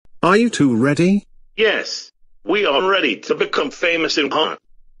Are you two ready? Yes, we are ready to become famous and hot.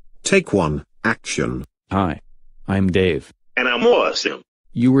 Take one, action. Hi. I'm Dave. And I'm awesome.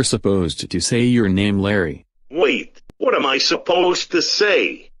 You were supposed to say your name, Larry. Wait, what am I supposed to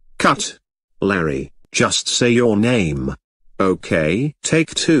say? Cut. Larry, just say your name. Okay,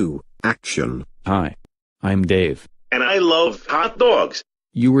 take two, action. Hi. I'm Dave. And I love hot dogs.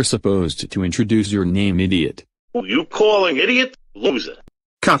 You were supposed to introduce your name, idiot. Who you calling idiot? Loser.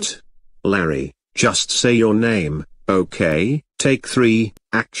 Cut. Larry, just say your name. Okay, take three,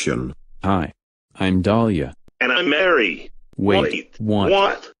 action. Hi. I'm Dahlia. And I'm Mary. Wait, what?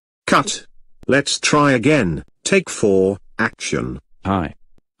 What? Cut. Let's try again. Take four, action. Hi.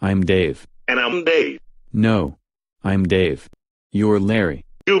 I'm Dave. And I'm Dave. No. I'm Dave. You're Larry.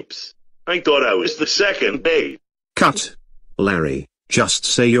 Oops. I thought I was the second Dave. Cut. Larry, just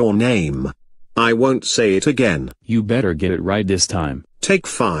say your name. I won't say it again. You better get it right this time. Take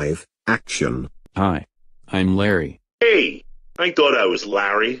five, action. Hi. I'm Larry. Hey, I thought I was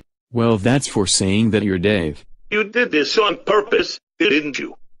Larry. Well, that's for saying that you're Dave. You did this on purpose, didn't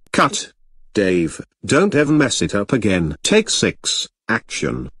you? Cut. Dave, don't ever mess it up again. Take six,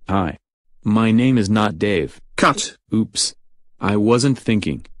 action. Hi. My name is not Dave. Cut. Oops. I wasn't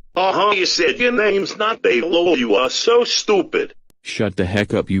thinking. You said your name's not Dave. Lol, you are so stupid. Shut the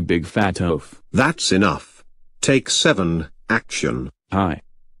heck up, you big fat oaf. That's enough. Take seven, action. Hi.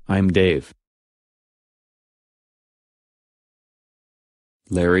 I'm Dave.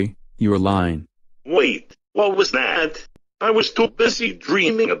 Larry, your line. Wait, what was that? I was too busy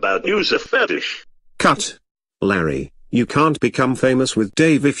dreaming about user fetish. Cut. Larry, you can't become famous with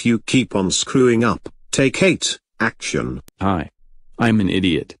Dave if you keep on screwing up. Take eight, action. Hi. I'm an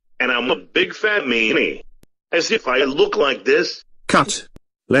idiot. And I'm a big fat meanie. As if I look like this. Cut.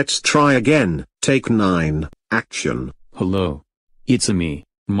 Let's try again. Take nine, action. Hello. It's a me,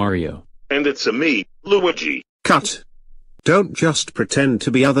 Mario. And it's a me, Luigi. Cut. Don't just pretend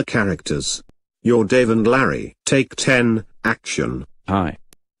to be other characters. You're Dave and Larry. Take 10, action. Hi.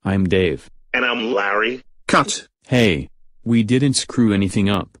 I'm Dave. And I'm Larry. Cut. Hey. We didn't screw anything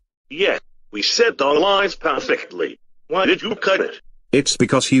up. Yeah, we said our lines perfectly. Why did you cut it? It's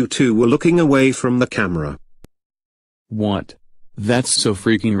because you two were looking away from the camera. What? That's so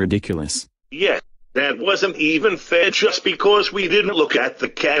freaking ridiculous. Yeah, that wasn't even fair just because we didn't look at the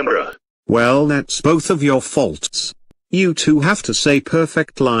camera. Well, that's both of your faults. You two have to say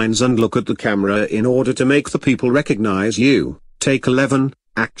perfect lines and look at the camera in order to make the people recognize you. Take 11,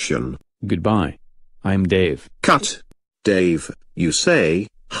 action. Goodbye. I'm Dave. Cut. Dave, you say,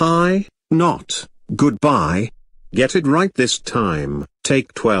 hi, not, goodbye. Get it right this time.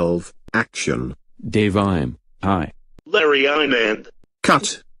 Take 12, action. Dave, I'm, hi. Larry, I'm and.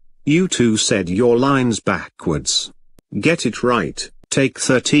 Cut. You two said your lines backwards. Get it right. Take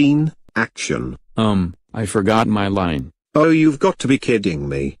 13, action. I forgot my line. Oh, you've got to be kidding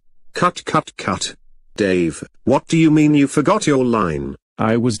me. Cut, cut, cut. Dave, what do you mean you forgot your line?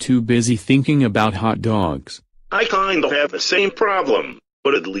 I was too busy thinking about hot dogs. I kinda have the same problem,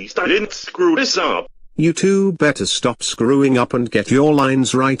 but at least I didn't screw this up. You two better stop screwing up and get your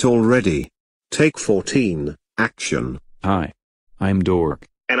lines right already. Take 14, action. Hi. I'm Dork.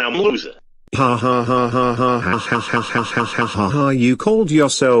 And I'm Loser. Ha ha ha ha ha ha ha ha ha ha ha ha ha. You called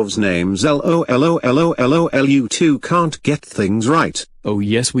yourselves names. LOL. You two can't get things right. Oh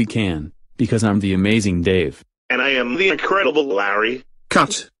yes we can, because I'm the amazing Dave. And I am the incredible Larry.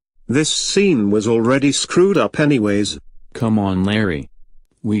 Cut. This scene was already screwed up anyways. Come on Larry.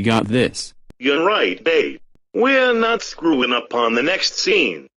 We got this. You're right, Dave. We're not screwing up on the next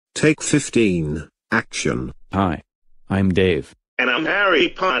scene. Take 15, action. Hi. I'm Dave. And I'm Harry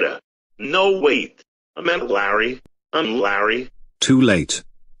Potter. No wait. I meant Larry. I'm Larry. Too late.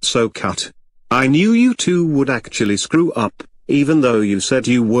 So cut. I knew you two would actually screw up, even though you said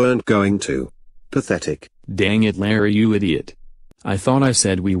you weren't going to. Pathetic. Dang it Larry, you idiot. I thought I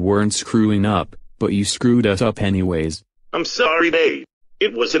said we weren't screwing up, but you screwed us up anyways. I'm sorry, Dave.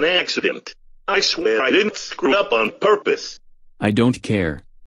 It was an accident. I swear I didn't screw up on purpose. I don't care.